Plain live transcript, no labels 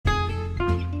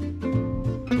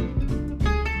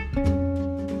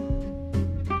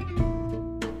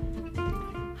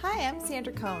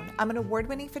Sandra Cohn. I'm an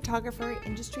award-winning photographer,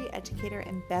 industry educator,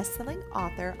 and best-selling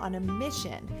author on a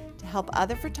mission to help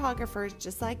other photographers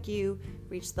just like you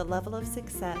reach the level of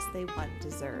success they want and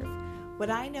deserve.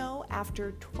 What I know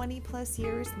after 20 plus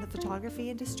years in the photography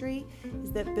industry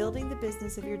is that building the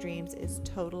business of your dreams is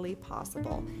totally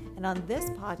possible. And on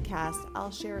this podcast, I'll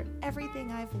share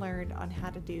everything I've learned on how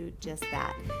to do just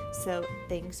that. So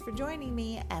thanks for joining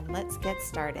me, and let's get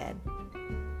started.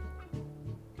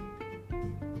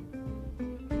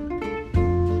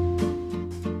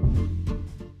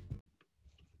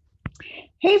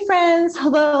 Hey friends,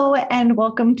 hello, and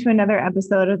welcome to another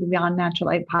episode of the Beyond Natural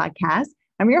Light podcast.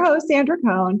 I'm your host, Sandra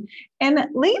Cohn, and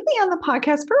lately on the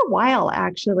podcast, for a while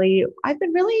actually, I've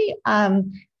been really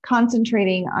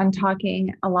concentrating on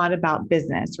talking a lot about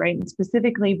business, right? And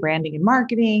specifically branding and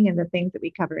marketing and the things that we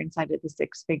cover inside of the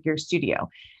Six Figure Studio.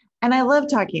 And I love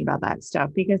talking about that stuff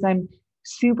because I'm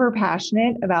super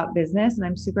passionate about business and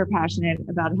I'm super passionate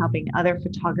about helping other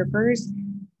photographers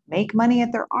make money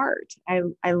at their art.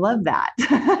 I love that.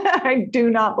 I do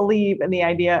not believe in the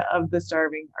idea of the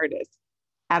starving artist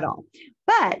at all.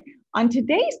 But on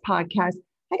today's podcast,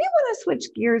 I did want to switch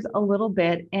gears a little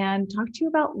bit and talk to you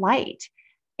about light.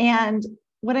 And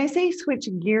when I say switch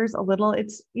gears a little,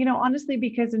 it's, honestly,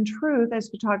 because in truth, as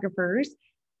photographers,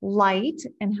 light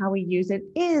and how we use it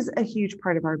is a huge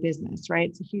part of our business, right?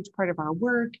 It's a huge part of our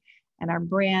work and our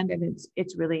brand, and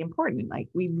it's really important. Like,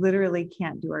 we literally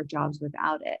can't do our jobs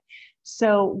without it.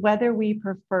 So whether we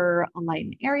prefer a light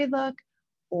and airy look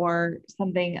or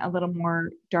something a little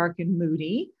more dark and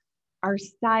moody, our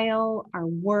style, our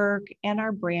work, and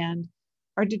our brand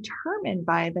are determined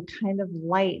by the kind of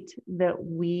light that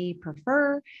we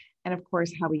prefer, and of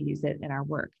course, how we use it in our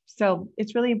work. So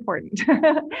it's really important.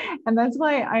 And that's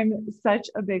why I'm such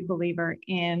a big believer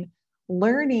in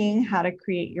learning how to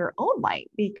create your own light,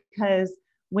 because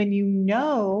when you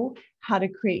know how to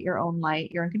create your own light,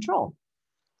 you're in control.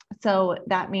 So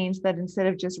that means that instead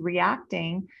of just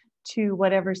reacting to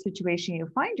whatever situation you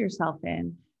find yourself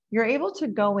in, you're able to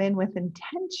go in with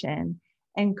intention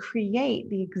and create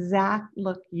the exact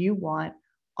look you want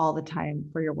all the time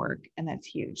for your work. And that's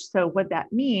huge. So what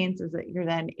that means is that you're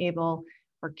then able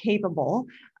or capable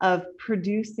of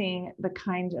producing the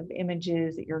kind of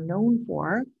images that you're known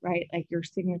for, right? Like your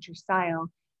signature style,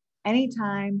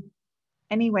 anytime,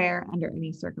 anywhere, under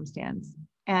any circumstance.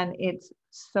 And it's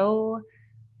so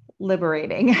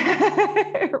liberating.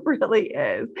 It really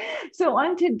is. So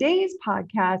on today's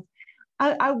podcast,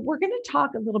 we're going to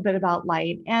talk a little bit about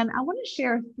light, and I want to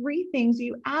share 3 things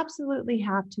you absolutely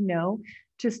have to know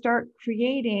to start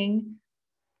creating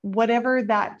whatever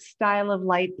that style of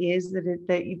light is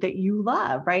that you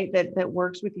love, right? That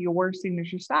works with your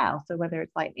signature style. So whether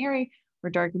it's light and airy or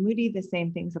dark and moody, the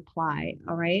same things apply.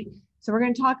 All right. So we're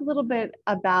going to talk a little bit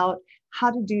about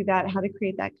how to do that, how to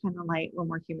create that kind of light when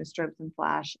working with strobes and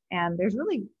flash. And there's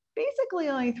really basically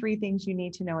only 3 things you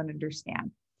need to know and understand.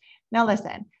 Now,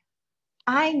 listen,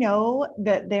 I know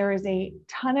that there is a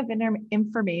ton of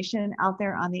information out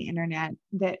there on the internet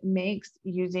that makes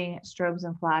using strobes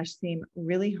and flash seem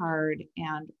really hard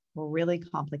and really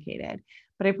complicated,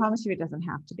 but I promise you it doesn't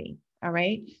have to be. All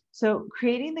right. So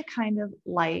creating the kind of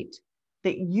light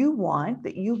that you want,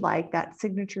 that you like, that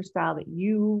signature style that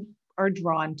you are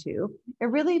drawn to, it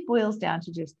really boils down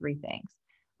to just 3 things.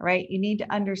 All right. You need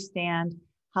to understand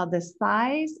how the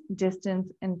size,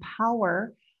 distance, and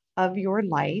power of your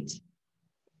light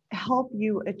help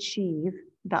you achieve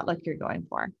that look you're going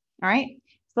for. All right.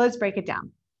 So let's break it down.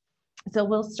 So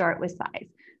we'll start with size.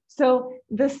 So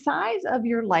the size of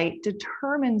your light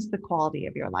determines the quality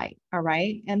of your light. All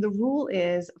right. And the rule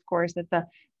is, of course, that the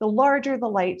larger the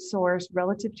light source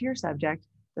relative to your subject,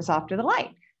 the softer the light.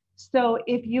 So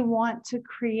if you want to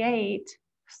create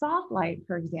soft light,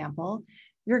 for example,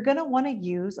 you're going to want to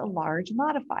use a large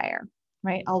modifier,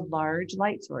 right? A large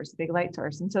light source, a big light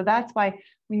source. And so that's why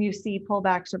when you see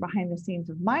pullbacks or behind the scenes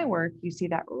of my work, you see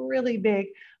that really big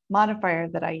modifier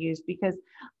that I use, because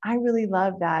I really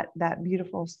love that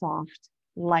beautiful soft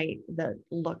light that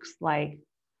looks like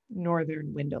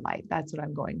northern window light. That's what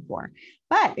I'm going for.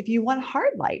 But if you want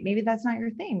hard light, maybe that's not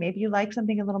your thing. Maybe you like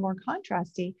something a little more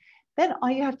contrasty. Then all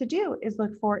you have to do is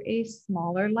look for a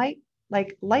smaller light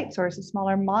source, a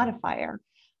smaller modifier.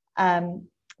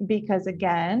 Because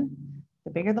again,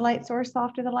 the bigger the light source,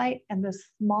 softer the light, and the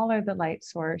smaller the light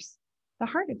source, the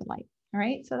harder the light. All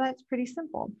right. So that's pretty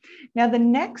simple. Now, the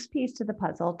next piece to the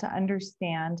puzzle to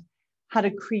understand how to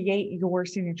create your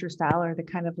signature style or the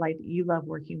kind of light that you love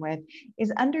working with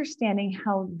is understanding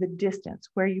how the distance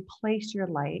where you place your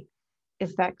light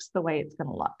affects the way it's going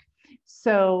to look.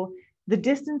 So the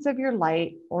distance of your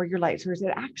light or your light source,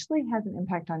 it actually has an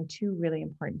impact on two really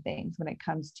important things when it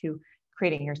comes to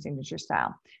creating your signature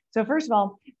style. So first of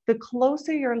all, the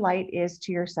closer your light is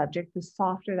to your subject, the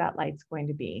softer that light's going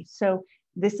to be. So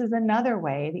this is another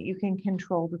way that you can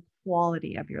control the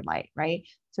quality of your light, right?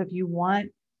 So if you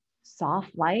want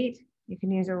soft light, you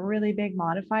can use a really big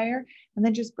modifier and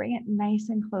then just bring it nice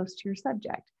and close to your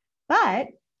subject. But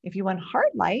if you want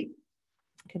hard light,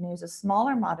 you can use a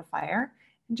smaller modifier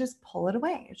and just pull it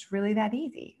away. It's really that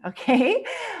easy, okay?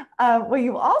 What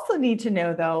you also need to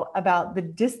know though about the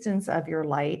distance of your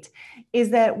light is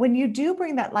that when you do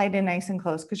bring that light in nice and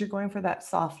close, because you're going for that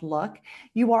soft look,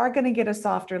 you are gonna get a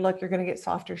softer look. You're gonna get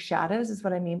softer shadows is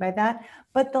what I mean by that,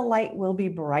 but the light will be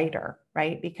brighter,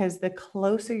 right? Because the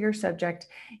closer your subject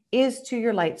is to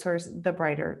your light source, the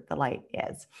brighter the light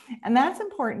is. And that's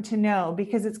important to know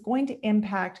because it's going to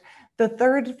impact the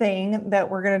third thing that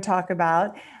we're going to talk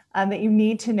about that you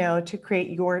need to know to create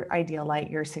your ideal light,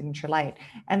 your signature light.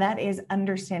 And that is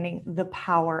understanding the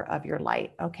power of your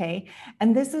light, okay?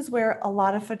 And this is where a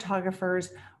lot of photographers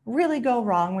really go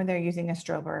wrong when they're using a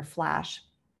strobe or a flash.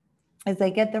 As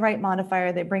they get the right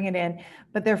modifier, they bring it in,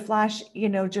 but their flash,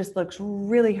 just looks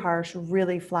really harsh,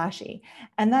 really flashy.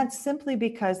 And that's simply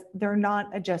because they're not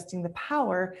adjusting the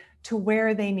power to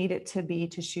where they need it to be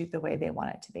to shoot the way they want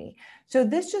it to be. So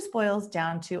this just boils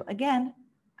down to, again,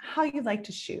 how you like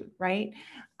to shoot, right?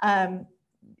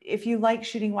 If you like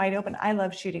shooting wide open, I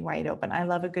love shooting wide open. I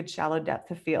love a good shallow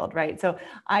depth of field, right? So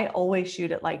I always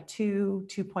shoot at like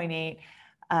 2.8.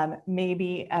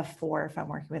 Maybe f4 if I'm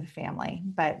working with a family,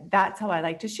 but that's how I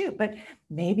like to shoot. But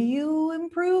maybe you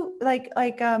improve.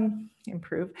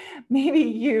 Maybe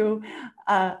you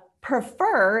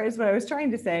prefer, is what I was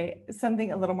trying to say,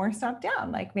 something a little more stopped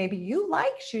down. Like maybe you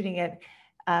like shooting at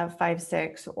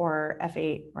 5.6 or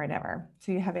f8 or whatever.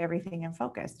 So you have everything in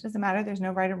focus. Doesn't matter. There's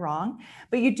no right or wrong,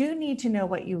 but you do need to know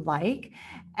what you like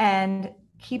and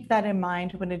keep that in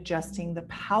mind when adjusting the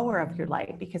power of your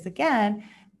light. Because again,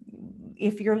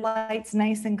 if your light's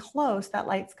nice and close, that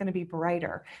light's going to be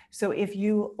brighter. So if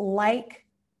you like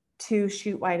to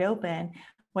shoot wide open,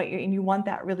 and you want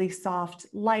that really soft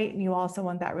light, and you also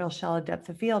want that real shallow depth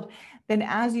of field, then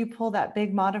as you pull that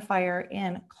big modifier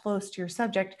in close to your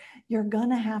subject, you're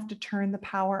gonna have to turn the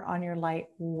power on your light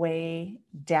way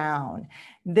down.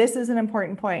 This is an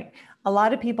important point. A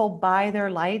lot of people buy their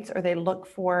lights or they look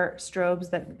for strobes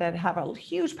that have a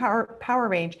huge power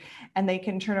range and they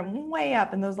can turn them way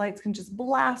up and those lights can just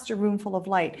blast a room full of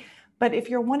light. But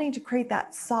if you're wanting to create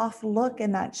that soft look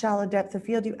and that shallow depth of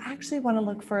field, you actually want to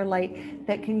look for a light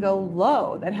that can go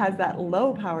low, that has that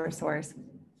low power source,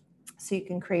 so you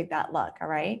can create that look, all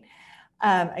right?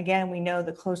 Again, we know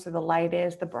the closer the light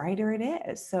is, the brighter it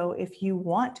is. So if you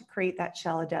want to create that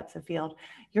shallow depth of field,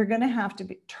 you're going to have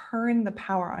to turn the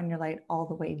power on your light all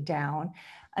the way down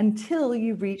until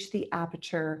you reach the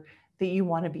aperture that you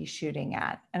want to be shooting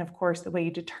at. And of course, the way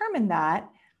you determine that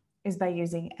is by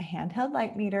using a handheld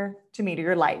light meter to meter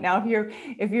your light. Now,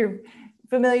 if you're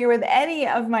familiar with any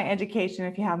of my education,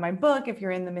 if you have my book, if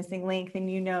you're in the missing link, then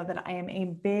you know that I am a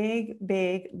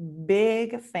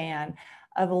big fan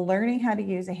of learning how to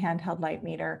use a handheld light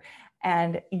meter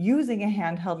and using a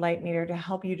handheld light meter to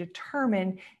help you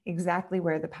determine exactly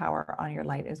where the power on your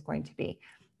light is going to be.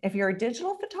 If you're a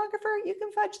digital photographer, you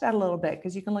can fudge that a little bit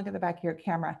because you can look at the back of your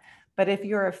camera. But if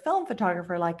you're a film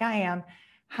photographer like I am,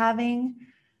 having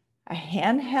a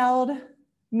handheld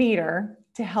meter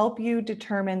to help you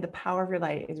determine the power of your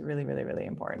light is really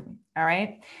important. All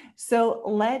right. So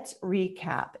let's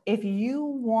recap. If you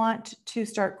want to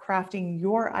start crafting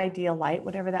your ideal light,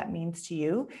 whatever that means to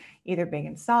you, either big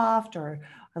and soft or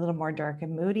a little more dark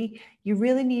and moody, you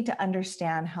really need to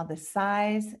understand how the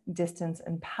size, distance,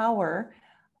 and power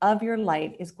of your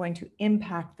light is going to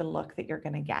impact the look that you're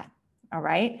going to get. All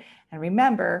right. And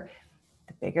remember,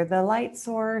 the bigger the light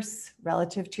source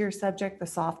relative to your subject, the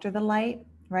softer the light,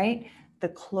 right? The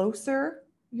closer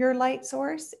your light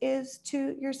source is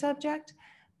to your subject,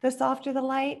 the softer the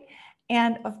light.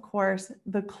 And of course,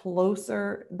 the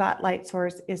closer that light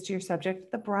source is to your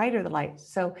subject, the brighter the light.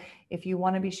 So if you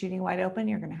want to be shooting wide open,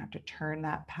 you're going to have to turn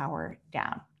that power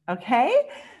down. Okay.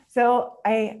 So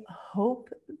I hope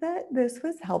that this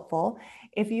was helpful.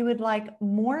 If you would like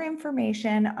more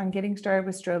information on getting started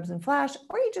with strobes and flash,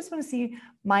 or you just want to see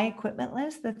my equipment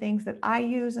list, the things that I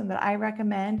use and that I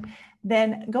recommend,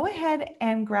 then go ahead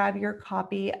and grab your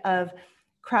copy of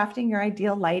Crafting Your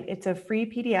Ideal Light. It's a free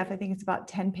PDF. I think it's about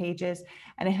 10 pages,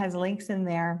 and it has links in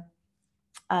there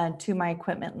to my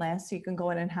equipment list. So you can go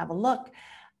in and have a look.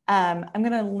 I'm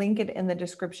going to link it in the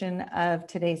description of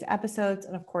today's episodes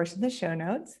and of course in the show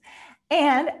notes.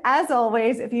 And as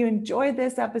always, if you enjoyed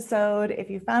this episode, if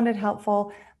you found it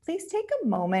helpful, please take a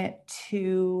moment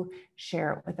to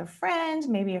share it with a friend,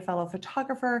 maybe a fellow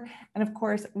photographer, and of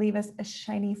course, leave us a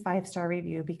shiny 5-star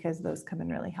review because those come in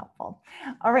really helpful.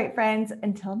 All right, friends,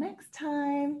 until next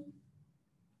time.